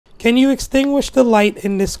Can you extinguish the light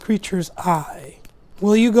in this creature's eye?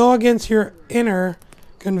 Will you go against your inner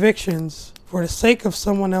convictions for the sake of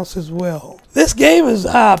someone else's will? This game is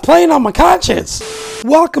playing on my conscience.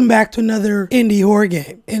 Welcome back to another indie horror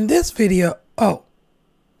game. In this video,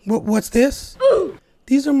 what's this?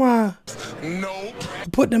 These are my... Nope. I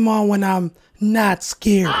put them on when I'm not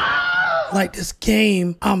scared. Like this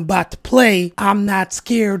game I'm about to play, I'm not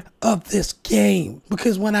scared of this game.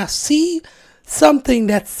 Because when I see something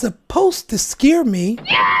that's supposed to scare me,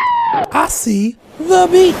 I see the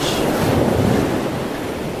beach.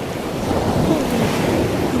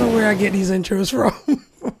 I don't know where I get these intros from.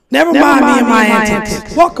 Never mind me and my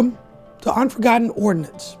antics. Welcome to Unforgotten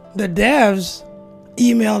Ordinance. The devs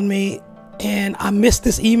emailed me and I missed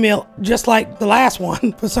this email just like the last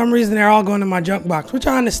one. For some reason, they're all going in my junk box, which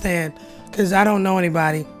I understand because I don't know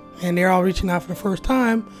anybody. And they're all reaching out for the first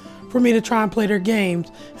time for me to try and play their games.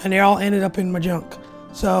 And they all ended up in my junk.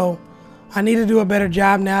 So I need to do a better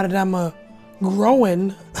job now that I'm a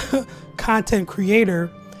growing content creator.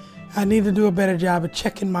 I need to do a better job of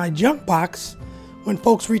checking my junk box when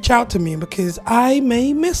folks reach out to me because I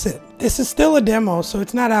may miss it. This is still a demo, so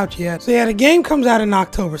it's not out yet. So yeah, the game comes out in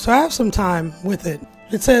October, so I have some time with it.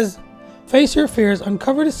 It says, face your fears,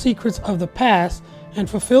 uncover the secrets of the past, and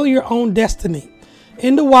fulfill your own destiny.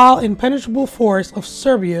 In the wild, impenetrable forest of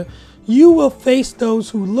Siberia, you will face those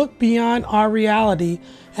who look beyond our reality,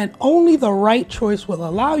 and only the right choice will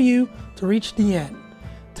allow you to reach the end.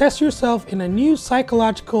 Test yourself in a new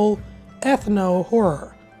psychological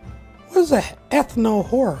ethno-horror. What is that?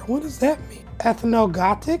 Ethno-horror. What does that mean?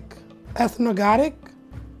 Ethnogothic? Ethnogothic?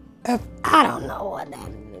 I don't know what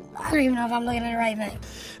that means. I don't even know if I'm looking at the right thing.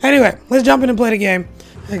 Anyway, let's jump in and play the game.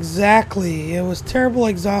 Exactly. It was terrible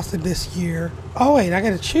exhausted this year. Oh, wait, I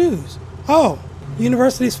gotta choose. Oh,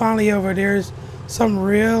 university's finally over. There's some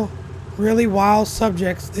really wild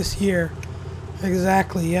subjects this year.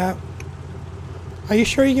 Exactly, yeah. Are you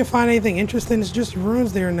sure you can find anything interesting? It's just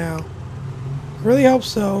ruins there now. I really hope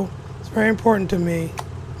so. It's very important to me.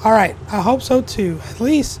 All right, I hope so too. At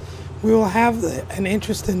least we will have an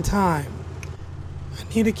interesting time. I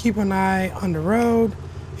need to keep an eye on the road.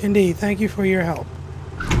 Indeed, thank you for your help.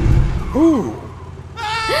 Ooh.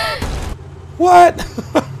 What?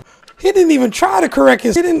 He didn't even try to correct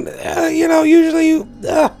us. He didn't, you know, usually you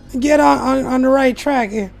get on the right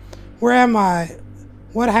track. Where am I?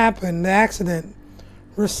 What happened? The accident.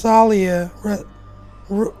 Rosalina.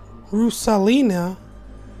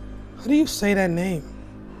 How do you say that name?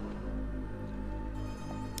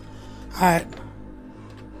 Alright.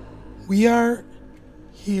 We are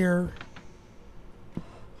here in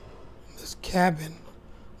this cabin.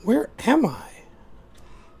 Where am I?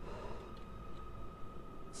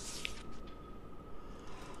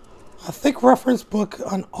 A thick reference book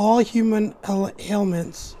on all human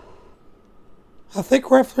ailments. A thick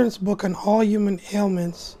reference book on all human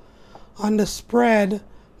ailments. On the spread,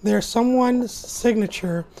 there's someone's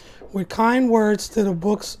signature with kind words to the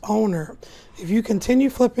book's owner. If you continue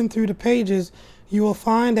flipping through the pages, you will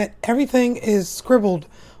find that everything is scribbled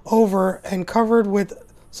over and covered with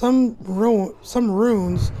some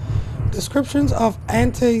runes, descriptions of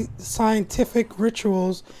anti-scientific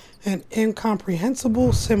rituals, and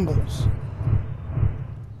incomprehensible symbols.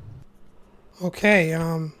 Okay,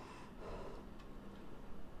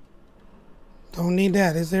 don't need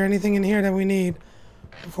that. Is there anything in here that we need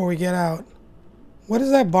before we get out? What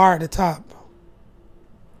is that bar at the top?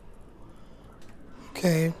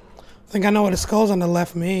 Okay, I think I know what the skulls on the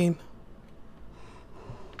left mean.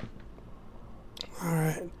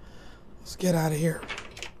 Alright, let's get out of here.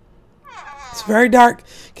 It's very dark.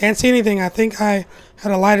 Can't see anything. I think I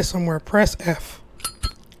had a lighter somewhere. Press F.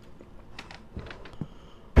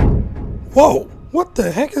 Whoa! What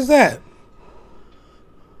the heck is that?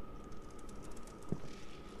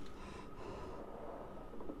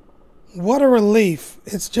 What a relief.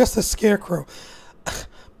 It's just a scarecrow.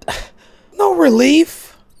 No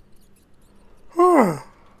relief. Huh.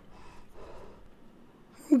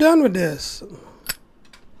 I'm done with this.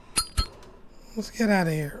 Let's get out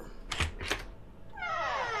of here.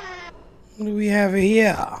 What do we have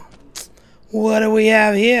here? What do we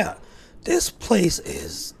have here? This place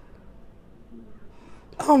is...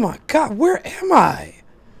 Oh my God, where am I?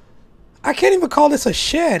 I can't even call this a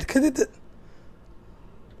shed. Cause it's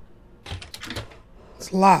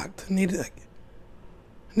locked. I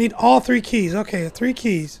need all 3 keys. Okay, 3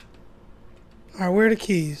 keys. All right, where are the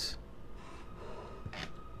keys?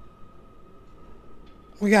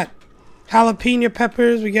 We got jalapeno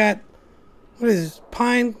peppers. We got, what is this?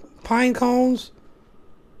 Pine cones.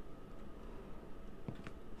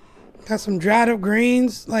 Got some dried up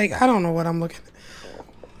greens. Like, I don't know what I'm looking at.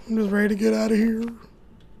 I'm just ready to get out of here.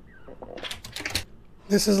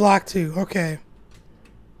 This is locked too. Okay.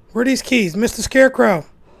 Where are these keys? Mr. Scarecrow.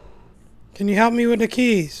 Can you help me with the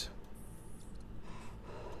keys?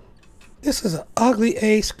 This is an ugly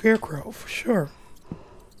A scarecrow for sure.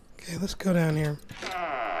 Okay, let's go down here.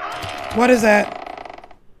 What is that?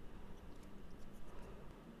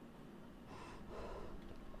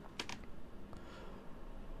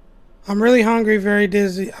 I'm really hungry, very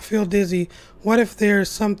dizzy. I feel dizzy. What if there's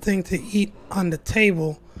something to eat on the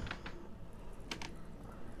table?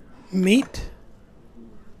 Meat?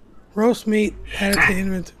 Roast meat added to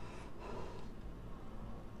inventory.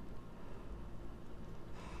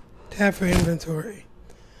 Tab for inventory.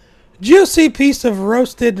 Juicy piece of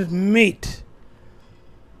roasted meat.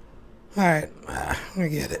 Alright, I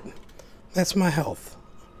get it. That's my health.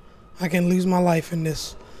 I can lose my life in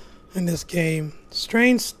this game.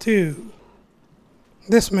 Strange stew.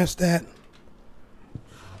 Dismiss that.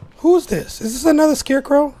 Who is this? Is this another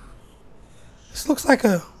scarecrow? This looks like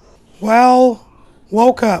a... Well,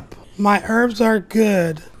 woke up. My herbs are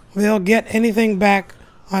good. They'll get anything back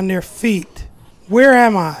on their feet. Where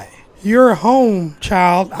am I? You're home,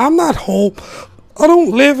 child. I'm not home. I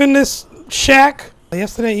don't live in this shack.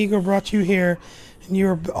 Yesterday, Igor brought you here, and you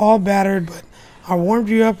were all battered, but I warmed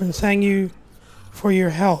you up and sang you for your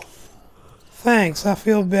health. Thanks, I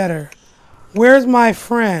feel better. Where's my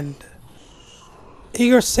friend?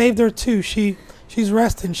 Igor saved her too. She's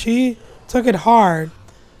resting. She took it hard.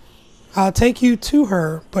 I'll take you to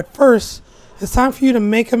her, but first, it's time for you to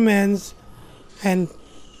make amends and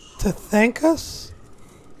to thank us?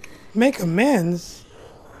 Make amends?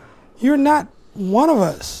 You're not one of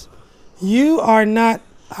us. You're not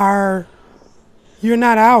ours.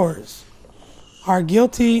 Are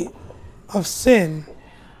guilty of sin.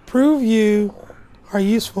 Prove you are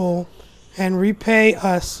useful and repay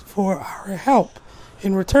us for our help.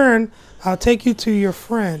 In return, I'll take you to your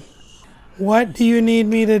friend. What do you need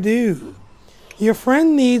me to do? Your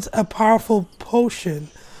friend needs a powerful potion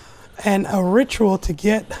and a ritual to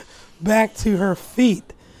get back to her feet.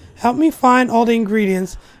 Help me find all the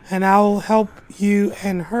ingredients and I'll help you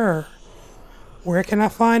and her. Where can I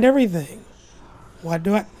find everything? What?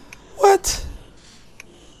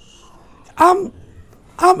 I'm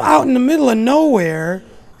out in the middle of nowhere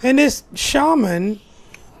and this shaman,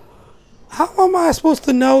 how am I supposed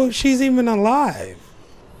to know she's even alive?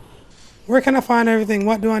 Where can I find everything?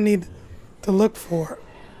 What do I need to look for?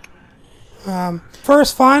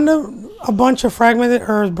 First, find a bunch of fragmented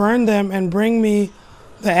herbs, burn them, and bring me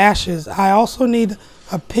the ashes. I also need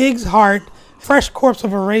a pig's heart, fresh corpse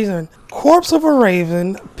of a raisin. Corpse of a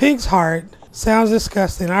raven, pig's heart. Sounds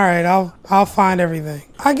disgusting. All right, I'll find everything.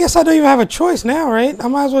 I guess I don't even have a choice now, right? I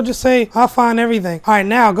might as well just say I'll find everything. All right,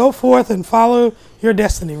 now go forth and follow your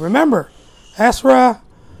destiny. Remember, Esra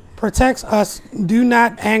protects us. Do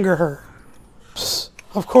not anger her. Psst,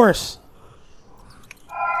 of course.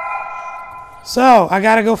 So I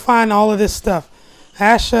gotta go find all of this stuff.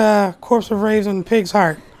 Ash, corpse of raisin, pig's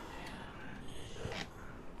heart.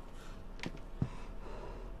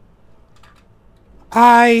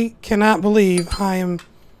 I cannot believe I am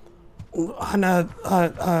on a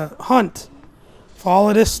hunt for all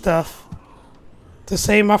of this stuff to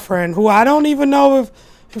save my friend, who I don't even know if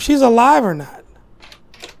she's alive or not.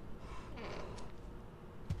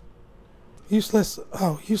 Useless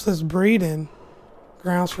breeding.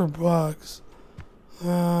 Grounds for bugs.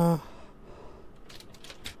 Got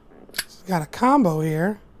a combo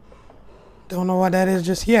here. Don't know what that is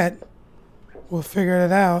just yet. We'll figure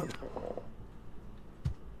it out.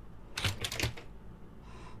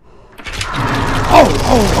 Oh!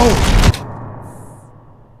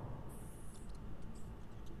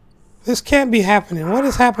 This can't be happening. What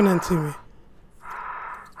is happening to me?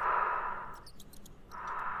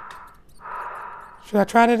 Should I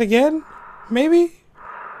try that again? Maybe?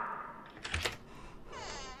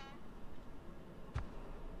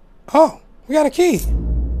 Oh, we got a key.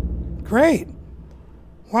 Great.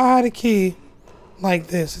 Why hide a key like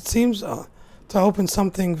this? It seems to open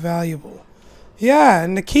something valuable. Yeah,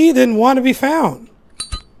 and the key didn't want to be found.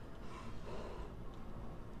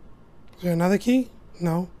 Is there another key?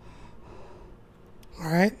 No.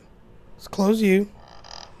 All right. Let's close you.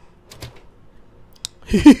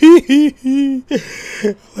 Let's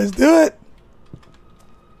do it.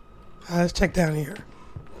 Let's check down here.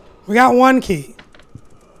 We got one key.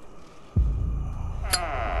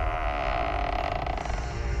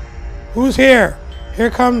 Who's here?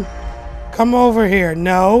 Come over here.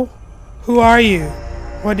 No. Who are you?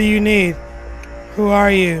 What do you need? Who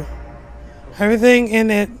are you? Everything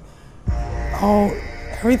in its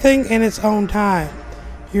own time.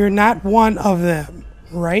 You're not one of them.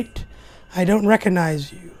 right? I don't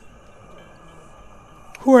recognize you.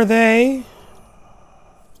 Who are they?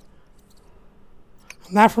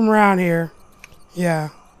 I'm not from around here. Yeah,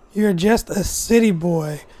 you're just a city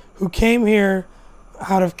boy who came here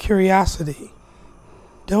out of curiosity.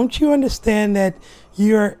 Don't you understand that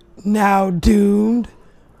you're now doomed?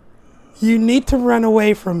 You need to run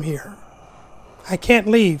away from here. I can't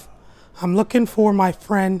leave. I'm looking for my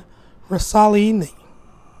friend Rosalini.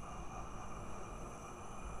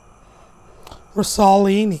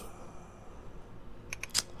 Rosalini.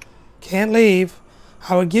 Can't leave.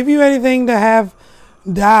 I would give you anything to have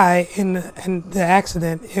die in the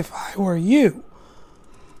accident if I were you.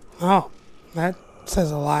 Oh, that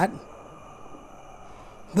says a lot.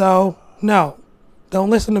 Though, no, don't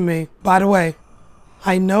listen to me. By the way,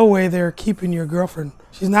 I know where they're keeping your girlfriend.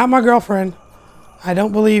 She's not my girlfriend. I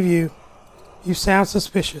don't believe you. You sound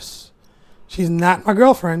suspicious. She's not my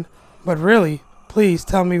girlfriend, but really, please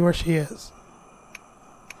tell me where she is.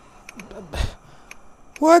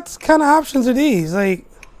 What kind of options are these? Like,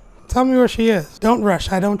 tell me where she is. Don't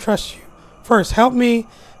rush. I don't trust you. First, help me,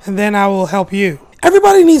 and then I will help you.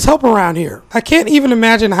 Everybody needs help around here. I can't even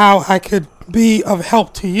imagine how I could be of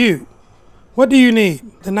help to you. What do you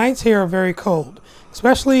need? The nights here are very cold,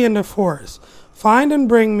 especially in the forest. Find and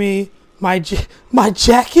bring me my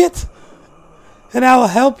jacket, and I will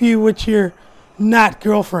help you with your not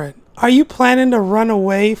girlfriend. Are you planning to run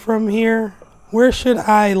away from here? Where should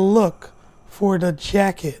I look for the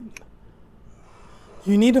jacket?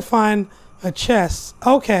 You need to find a chest.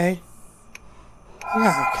 Okay.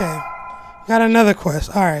 Yeah, okay. Got another quest.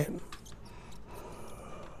 Alright.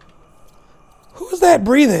 Who's that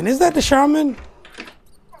breathing? Is that the shaman?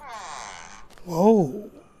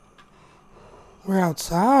 Whoa. We're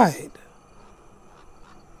outside.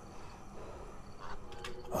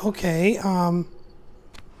 Okay,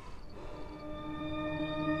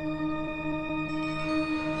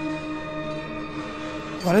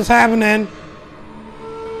 what is happening?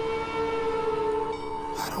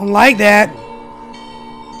 I don't like that.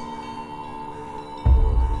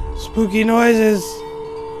 Spooky noises.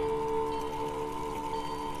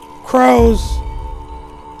 Crows.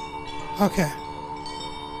 Okay.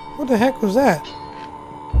 What the heck was that?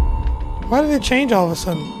 Why did it change all of a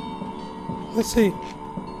sudden? Let's see.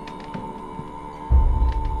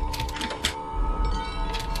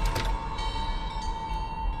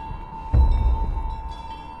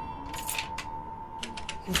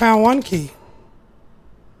 We found one key.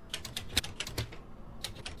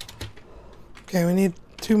 Okay, we need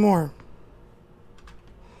 2 more.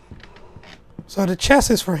 So the chest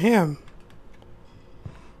is for him.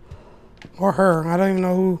 Or her. I don't even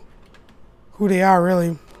know who they are,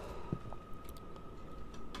 really.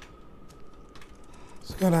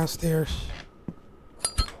 Let's go downstairs.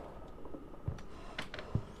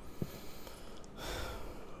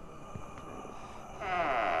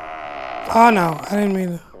 Oh no, I didn't mean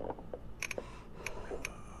to.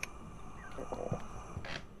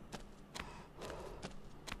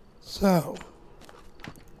 So.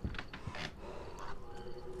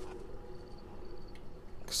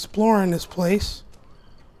 Exploring this place.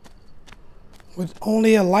 With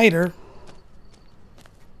only a lighter.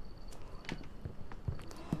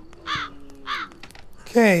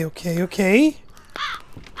 Okay.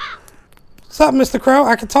 What's up, Mr. Crow?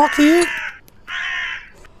 I can talk to you?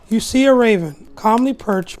 You see a raven, calmly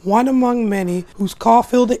perched, one among many whose call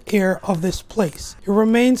filled the air of this place. It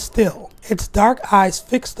remains still, its dark eyes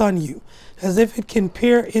fixed on you, as if it can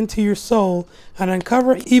peer into your soul and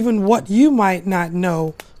uncover even what you might not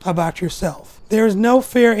know about yourself. There is no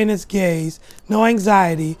fear in its gaze, no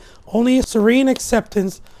anxiety, only a serene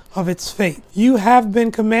acceptance of its fate. You have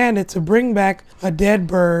been commanded to bring back a dead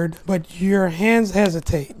bird, but your hands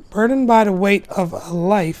hesitate, burdened by the weight of a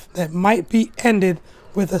life that might be ended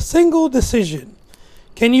with a single decision.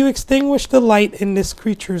 Can you extinguish the light in this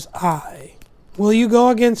creature's eye? Will you go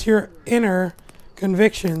against your inner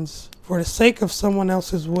convictions for the sake of someone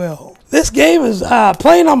else's will? This game is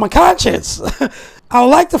playing on my conscience. I would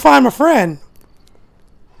like to find my friend,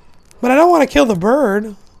 but I don't want to kill the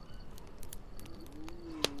bird.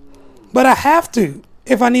 But I have to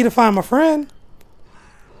if I need to find my friend.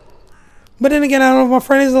 But then again, I don't know if my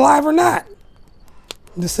friend is alive or not.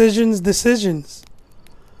 Decisions.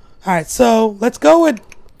 Alright, so let's go with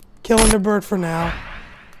killing the bird for now.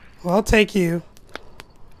 Well, I'll take you.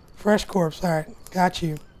 Fresh corpse. Alright, got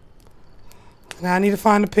you. Now I need to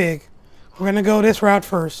find the pig. We're going to go this route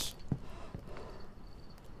first.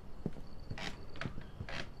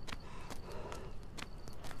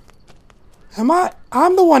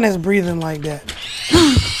 I'm the one that's breathing like that.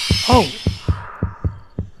 Oh.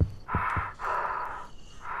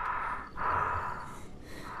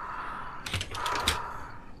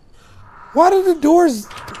 Why did the doors...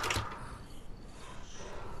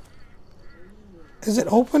 Is it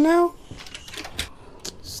open now?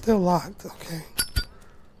 Still locked. Okay.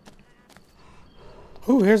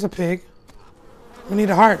 Ooh, here's a pig. We need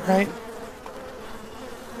a heart, right?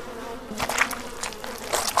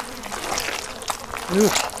 Ooh.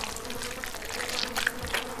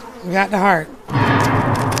 We got the heart.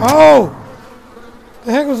 Oh!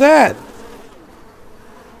 The heck was that?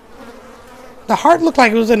 The heart looked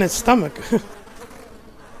like it was in its stomach.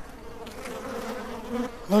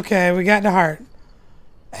 Okay, we got the heart.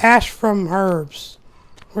 Ash from herbs.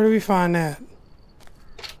 Where do we find that?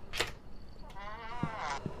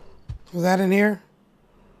 Was that in here?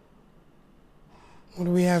 What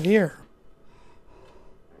do we have here?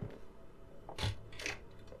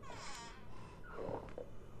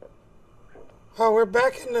 Oh, we're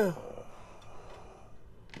back in the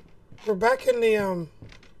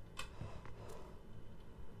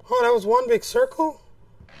oh, that was one big circle?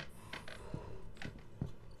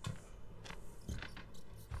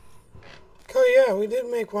 Oh yeah, we did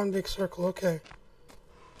make one big circle, okay.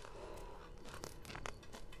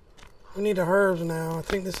 We need the herbs now. I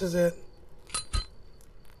think this is it.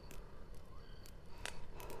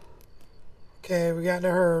 Okay, we got the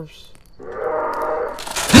herbs.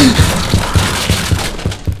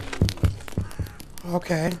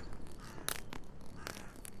 Okay.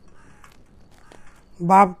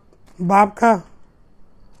 Bobka.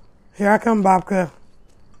 Here I come, Bobka.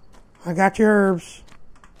 I got your herbs.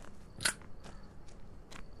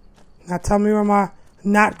 Now tell me where my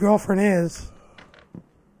not girlfriend is.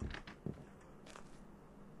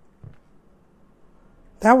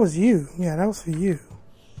 That was you. Yeah, that was for you.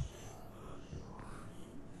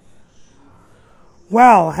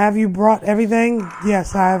 Well, have you brought everything?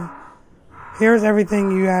 Yes, I've. Here's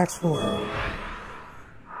everything you asked for.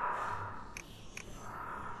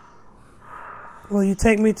 Will you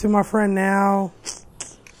take me to my friend now?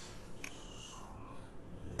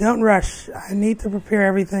 Don't rush. I need to prepare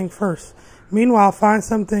everything first. Meanwhile, find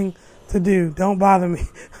something to do. Don't bother me.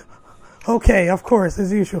 Okay, of course,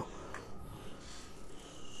 as usual.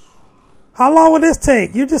 How long will this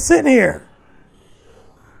take? You're just sitting here.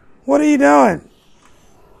 What are you doing?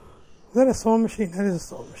 Is that a sewing machine? That is a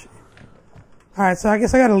sewing machine. Alright, so I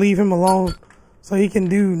guess I gotta leave him alone so he can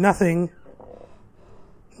do nothing.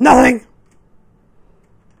 Nothing!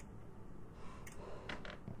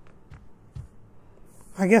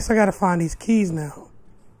 I guess I gotta find these keys now.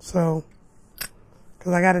 So,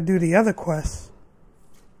 because I gotta do the other quests.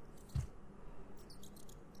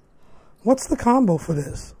 What's the combo for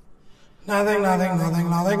this? Nothing, nothing, nothing,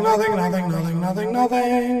 nothing, nothing, nothing, nothing, nothing,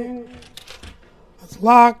 nothing. It's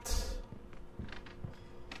locked.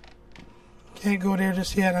 Can't go there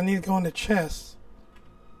just yet. I need to go in the chest.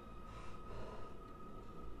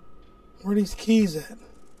 Where are these keys at?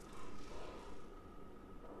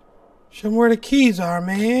 Show me where the keys are,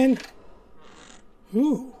 man.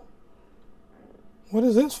 Ooh. What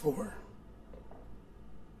is this for?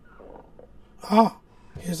 Oh,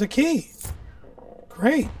 here's a key.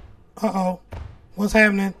 Great. Uh-oh. What's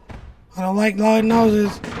happening? I don't like long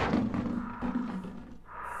noses.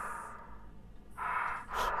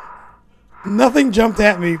 Nothing jumped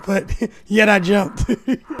at me, but yet I jumped.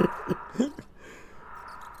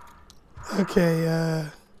 Okay,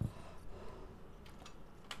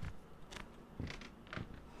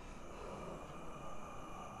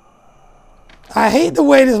 I hate the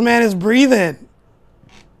way this man is breathing.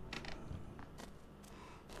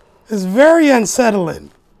 It's very unsettling.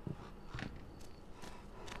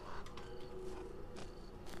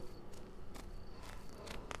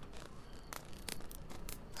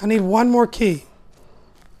 I need one more key.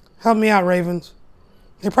 Help me out, Ravens.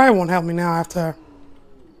 They probably won't help me now after I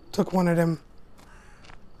took one of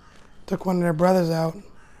their brothers out.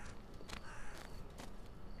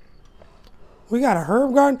 We got a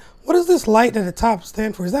herb garden. What does this light at the top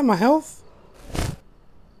stand for? Is that my health?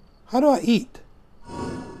 How do I eat?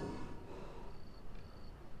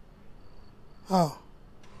 Oh.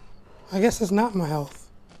 I guess it's not my health.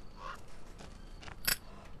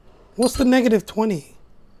 What's the negative 20?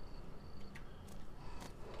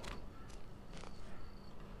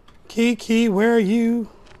 Key, where are you?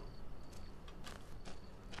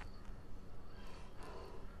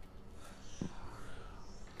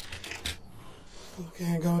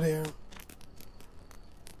 Can't go there.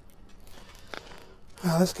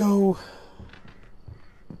 Let's go.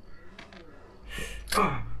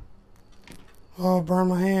 Oh, burn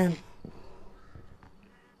my hand.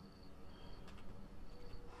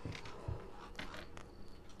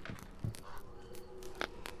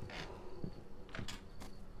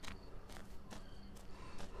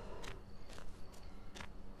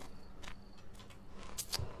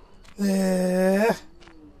 There.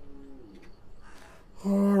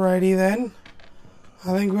 Alrighty then.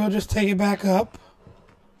 I think we'll just take it back up.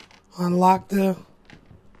 Unlock the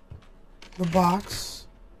box.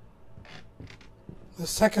 The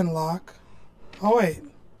second lock. Oh wait.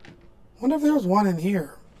 Wonder if there was one in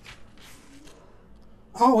here.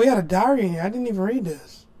 Oh, we had a diary in here. I didn't even read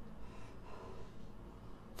this.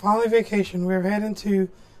 Following vacation, we are heading to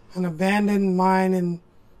an abandoned mine in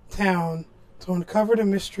town to uncover the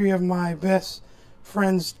mystery of my best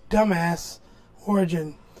friend's dumbass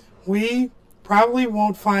origin. We probably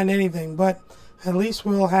won't find anything, but at least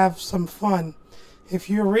we'll have some fun.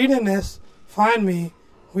 If you're reading this, find me.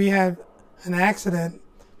 We had an accident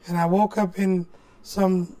and I woke up in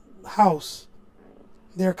some house.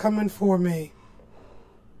 They're coming for me.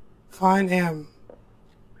 Find M.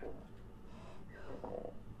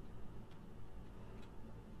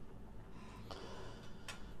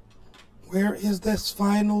 Where is this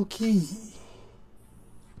final key?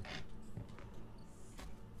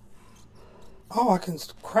 Oh, I can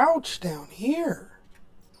crouch down here.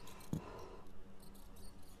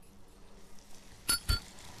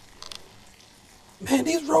 Man,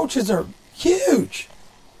 these roaches are huge.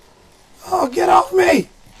 Oh, get off me.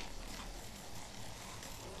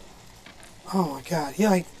 Oh my God.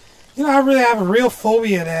 Yeah, like, you know, I really have a real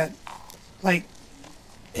phobia that, like,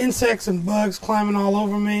 insects and bugs climbing all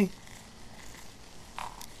over me.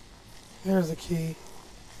 There's the key.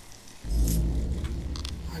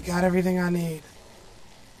 I got everything I need.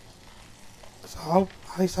 So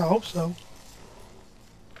at least I hope so.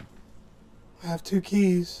 I have 2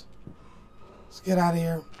 keys. Let's get out of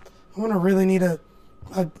here. I'm gonna really need a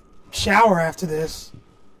shower after this.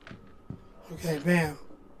 Okay, bam.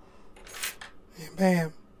 And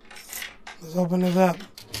bam. Let's open this up.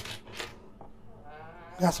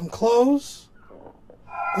 Got some clothes.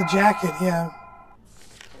 A jacket, yeah.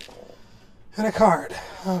 And a card.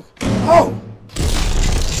 Oh!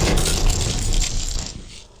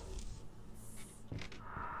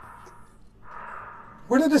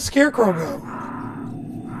 Where did the scarecrow go?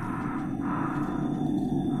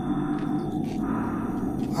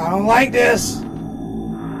 I don't like this.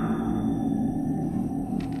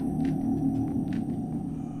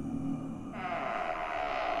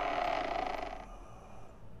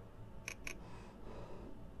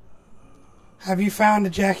 Have you found the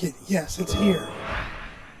jacket? Yes, it's here.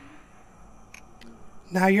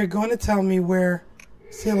 Now you're going to tell me where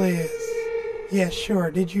Celia is. Yeah,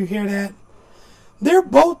 sure. Did you hear that? They're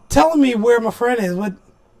both telling me where my friend is, but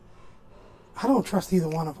I don't trust either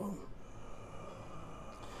one of them.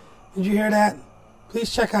 Did you hear that?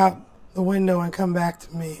 Please check out the window and come back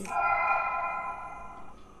to me.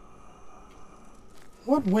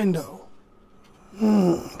 What window?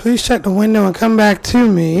 Please check the window and come back to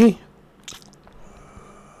me.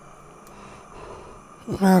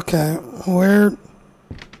 Okay, where?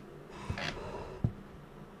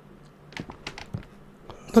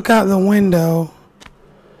 Look out the window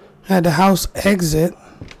at the house exit.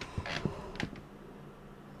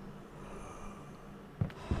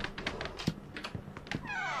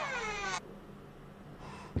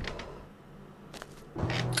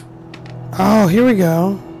 Oh, here we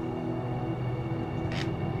go.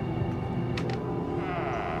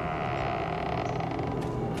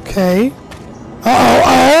 Okay.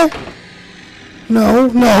 Uh-oh, no,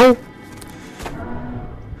 no.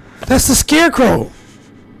 That's the scarecrow.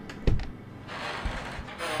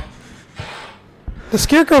 The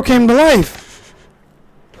scarecrow came to life.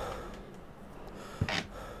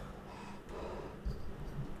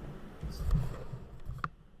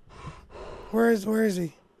 Where is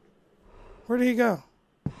he? Where did he go?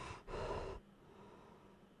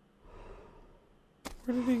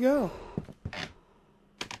 Where did he go?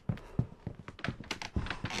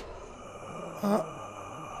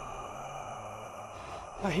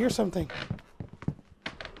 I hear something.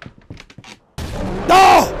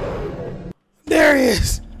 Oh! There he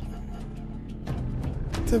is.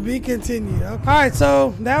 To be continued. Okay. Alright,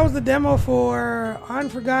 so that was the demo for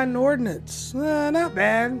Unforgotten Ordinance. Not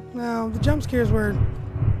bad. No, the jump scares weren't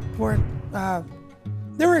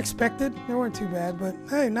they were expected. They weren't too bad, but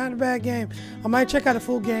hey, not a bad game. I might check out a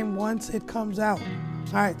full game once it comes out.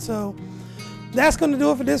 Alright, so that's going to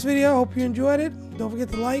do it for this video. Hope you enjoyed it. Don't forget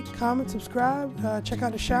to like, comment, subscribe, check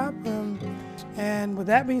out the shop. And with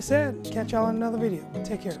that being said, catch y'all in another video.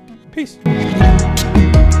 Take care. Peace.